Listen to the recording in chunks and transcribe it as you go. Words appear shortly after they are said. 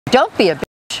Don't be a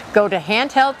bitch. Go to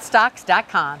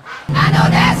handheldstocks.com. I know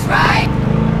that's right.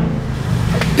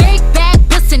 Big bad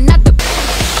pussy, not the.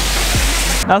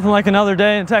 Nothing like another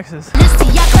day in Texas.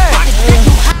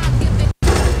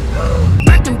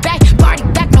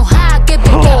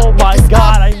 Oh my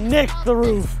God, I nicked the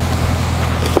roof.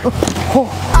 Up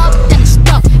then it's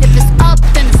stuck. If it's up,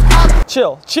 then it's up.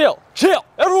 Chill, chill, chill.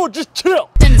 Everyone just chill.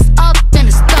 Then it's up, then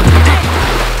it's stuck. If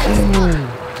it's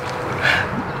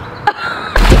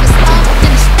up, then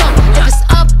it's stuck. If it's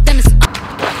up, then it's up.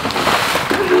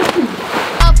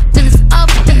 Up, then it's up,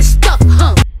 then it's stuck,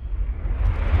 huh?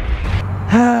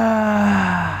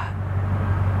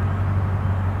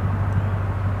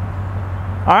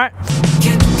 All right.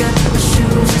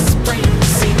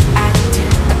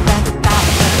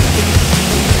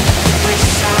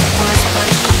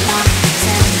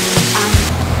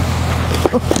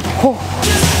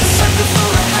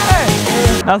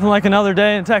 Nothing like another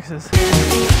day in Texas.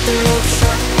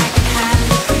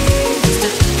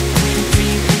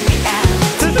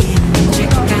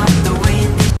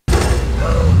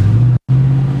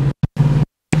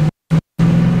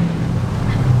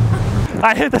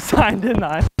 I hit the sign, didn't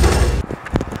I?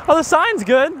 Oh, the sign's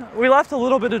good. We left a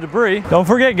little bit of debris. Don't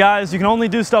forget, guys, you can only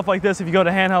do stuff like this if you go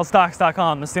to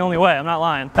handheldstocks.com. That's the only way, I'm not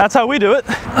lying. That's how we do it.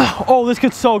 Oh, this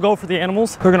could so go for the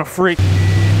animals. They're gonna freak.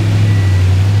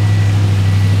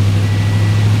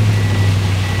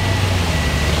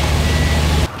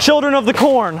 Children of the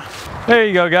corn. There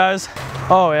you go, guys.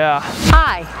 Oh, yeah.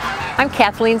 Hi, I'm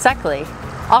Kathleen Zeckley,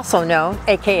 also known,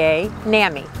 AKA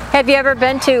NAMI. Have you ever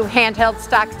been to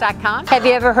handheldstocks.com? Have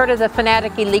you ever heard of the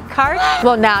Finatic Elite card?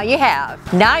 Well, now you have.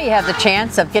 Now you have the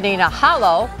chance of getting a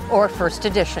holo or first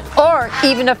edition, or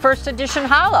even a first edition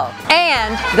holo.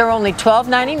 And they're only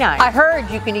 $12.99. I heard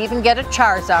you can even get a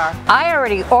Charizard. I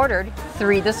already ordered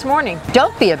 3 this morning.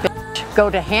 Don't be a bitch. Go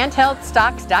to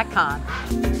handheldstocks.com.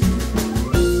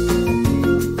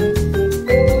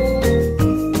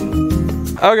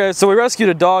 Okay, so we rescued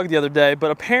a dog the other day,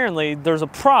 but apparently there's a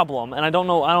problem, and I don't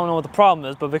know what the problem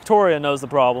is, but Victoria knows the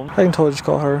problem. I can totally just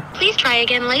call her. Please try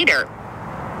again later.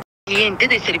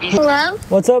 Hello?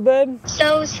 What's up, babe?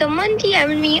 So someone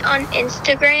DM'd me on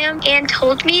Instagram and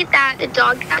told me that the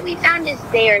dog that we found is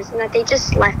theirs and that they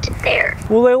just left it there.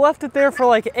 Well, they left it there for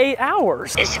like 8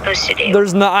 hours. It's supposed to do.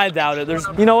 There's no, I doubt it.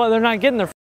 You know what? They're not getting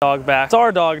their dog back. It's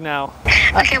our dog now.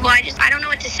 Okay, well, I don't know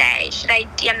what to say. Should I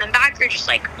DM them back or just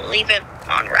like leave it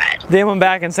on red? DM them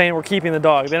back and saying we're keeping the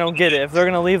dog. They don't get it. If they're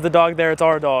gonna leave the dog there, it's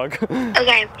our dog. Okay.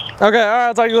 Okay, all right,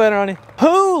 I'll talk to you later, honey.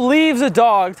 Who leaves a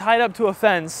dog tied up to a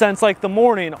fence since like the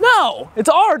morning? No, it's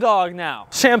our dog now.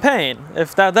 Champagne,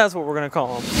 if that's what we're gonna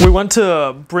call him. We went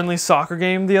to Brinley's soccer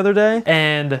game the other day,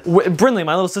 and Brinley,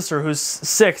 my little sister who's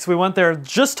 6, we went there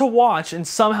just to watch, and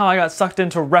somehow I got sucked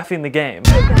into reffing the game.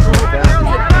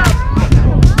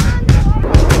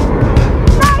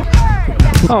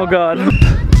 Oh God.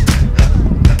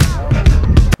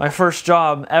 My first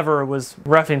job ever was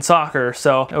reffing soccer,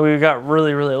 so we got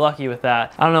really, really lucky with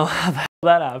that. I don't know how the hell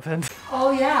that happened.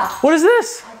 Oh yeah. What is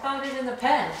this? I found it in the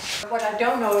pen. What I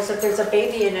don't know is if there's a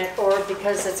baby in it or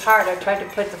because it's hard. I tried to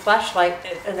put the flashlight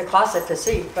in the closet to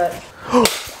see, but...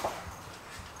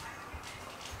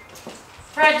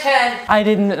 Frenton! I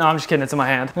didn't, no, I'm just kidding, it's in my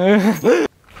hand.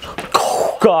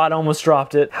 Oh God, I almost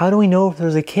dropped it. How do we know if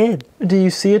there's a kid? Do you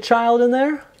see a child in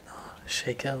there? No,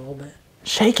 shake it a little bit.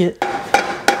 Shake it.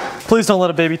 Please don't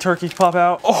let a baby turkey pop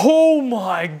out. Oh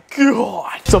my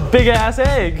God. It's a big ass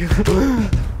egg.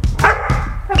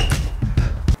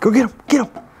 Go get him, get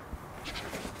him.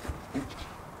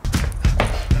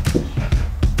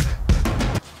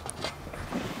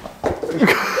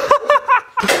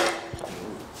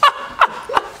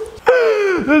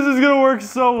 This is gonna work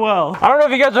so well. I don't know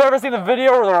if you guys have ever seen the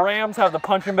video where the Rams have the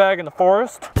punching bag in the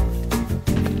forest.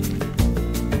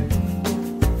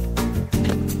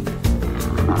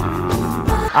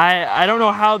 I don't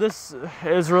know how this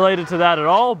is related to that at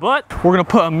all, but we're gonna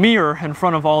put a mirror in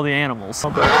front of all the animals.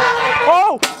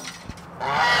 Oh!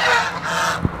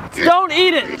 Don't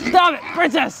eat it! Stop it!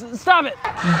 Princess, stop it!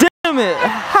 Damn it!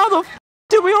 How the f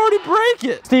did we already break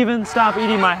it? Steven, stop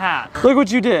eating my hat. Look what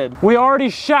you did. We already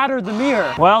shattered the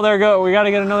mirror. Well, there you go. We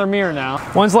gotta get another mirror now.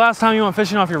 When's the last time you went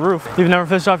fishing off your roof? You've never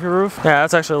fished off your roof? Yeah,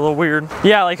 that's actually a little weird.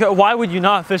 Yeah, like why would you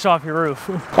not fish off your roof?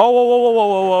 Oh, whoa, whoa, whoa, whoa,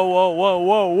 whoa, whoa, whoa,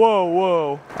 whoa, whoa,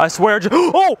 whoa. I swear,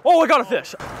 oh, I got a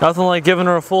fish. Nothing like giving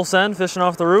her a full send, fishing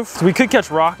off the roof. We could catch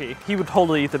Rocky. He would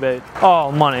totally eat the bait.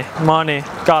 Oh, money, money.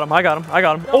 Got him, I got him, I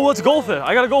got him. Oh, it's a goldfish.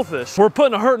 I got a goldfish. We're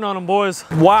putting a hurting on him, boys.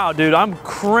 Wow, dude, I'm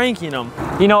cranking him.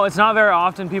 You know, it's not very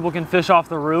often people can fish off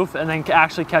the roof and then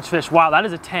actually catch fish. Wow, that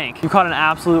is a tank. You caught an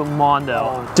absolute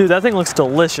mondo. Dude, that thing looks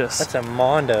delicious. That's a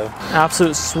mondo.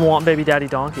 Absolute swamp baby daddy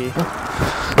donkey.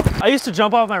 I used to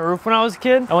jump off my roof when I was a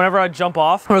kid, and whenever I'd jump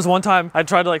off, there was one time I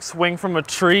tried to like swing from a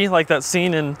tree, like that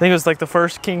scene in, I think it was like the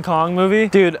first King Kong movie.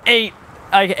 Dude, I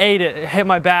ate it, hit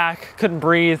my back, couldn't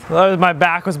breathe. My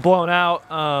back was blown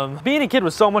out. Being a kid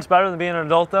was so much better than being an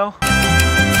adult though.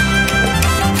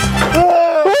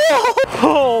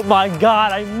 Oh my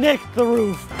God, I nicked the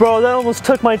roof. Bro, that almost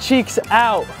took my cheeks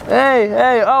out. Hey,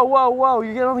 hey, oh, whoa, whoa,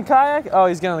 you get on the kayak? Oh,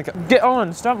 he's getting on the kayak. Get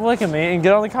on, stop licking me and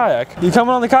get on the kayak. You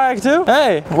coming on the kayak too?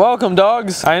 Hey, welcome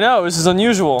dogs. I know, this is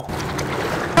unusual.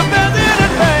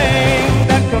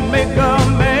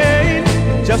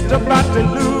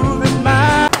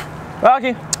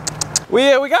 Rocky,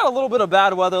 we got a little bit of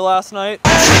bad weather last night.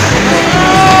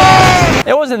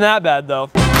 It wasn't that bad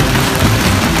though.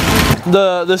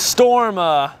 The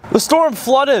storm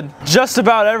flooded just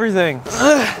about everything.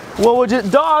 What would you,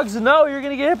 dogs, no, you're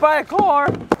gonna get hit by a car.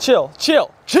 Chill,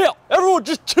 chill, chill. Everyone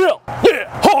just chill. Yeah,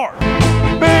 hard.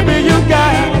 Baby, you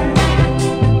got it.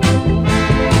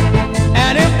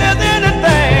 And if there's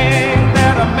anything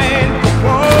that I made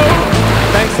before,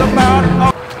 thanks about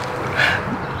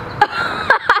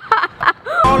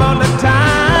all of the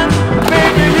time.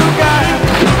 Baby, you got it.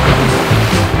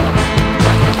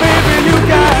 Baby, you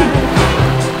got it.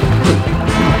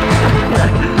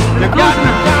 You got the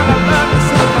kind of love that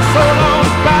set my soul on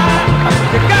fire.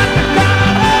 You got the kind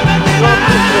of love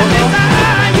that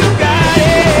I desire. You got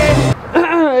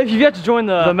it. If you get to join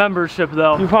the membership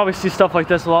though, you probably see stuff like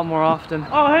this a lot more often.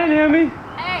 Oh, hey, Nami.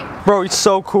 Hey. Bro, he's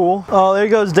so cool. Oh, there he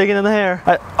goes, digging in the hair.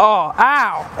 Oh,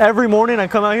 ow. Every morning I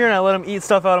come out here and I let him eat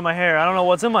stuff out of my hair. I don't know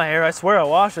what's in my hair. I swear I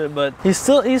wash it, but he's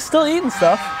still eating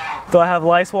stuff. Do I have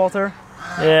lice, Walter?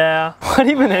 Yeah. What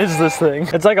even is this thing?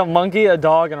 It's like a monkey, a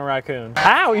dog, and a raccoon.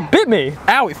 Ow, he bit me.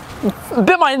 Ow, he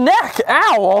bit my neck.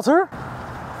 Ow, Walter.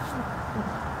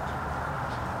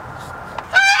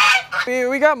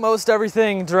 We got most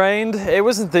everything drained. It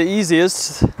wasn't the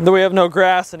easiest. We have no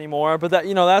grass anymore, but that,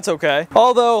 you know, that's okay.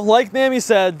 Although, like Mammy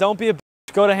said, don't be a bitch.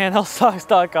 Go to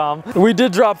handheldstocks.com. We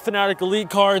did drop Fanatic Elite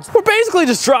cards. We're basically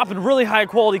just dropping really high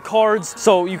quality cards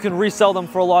so you can resell them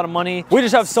for a lot of money. We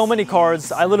just have so many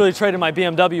cards. I literally traded my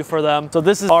BMW for them. So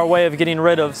this is our way of getting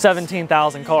rid of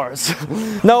 17,000 cards.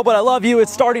 No, but I love you.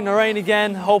 It's starting to rain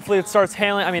again. Hopefully it starts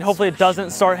hailing. I mean, hopefully it doesn't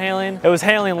start hailing. It was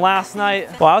hailing last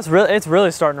night. Wow, it's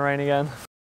really starting to rain again.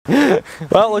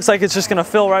 Well, it looks like it's just gonna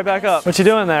fill right back up. What you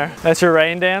doing there? That's your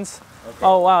rain dance?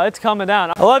 Oh wow, it's coming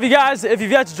down. I love you guys. If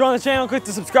you've yet to join the channel, click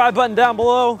the subscribe button down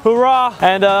below. Hoorah!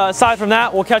 And aside from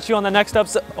that, we'll catch you on the next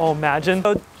episode. Oh, imagine.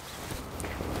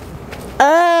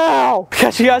 Ow!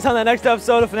 Catch you guys on the next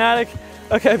episode of Fanatic.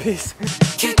 Okay, peace.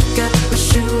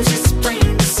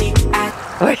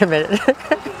 Wait a minute.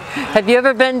 Have you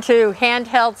ever been to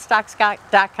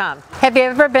handheldstocks.com? Have you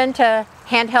ever been to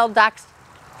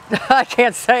I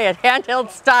can't say it.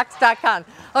 Handheldstocks.com.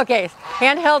 Okay,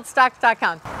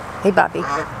 handheldstocks.com. Hey, Bobby.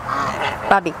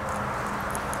 Bobby.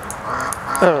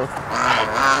 Oh.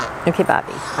 Okay,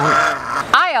 Bobby.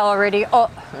 I already. Oh,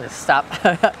 stop.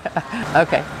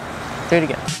 Okay, do it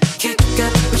again.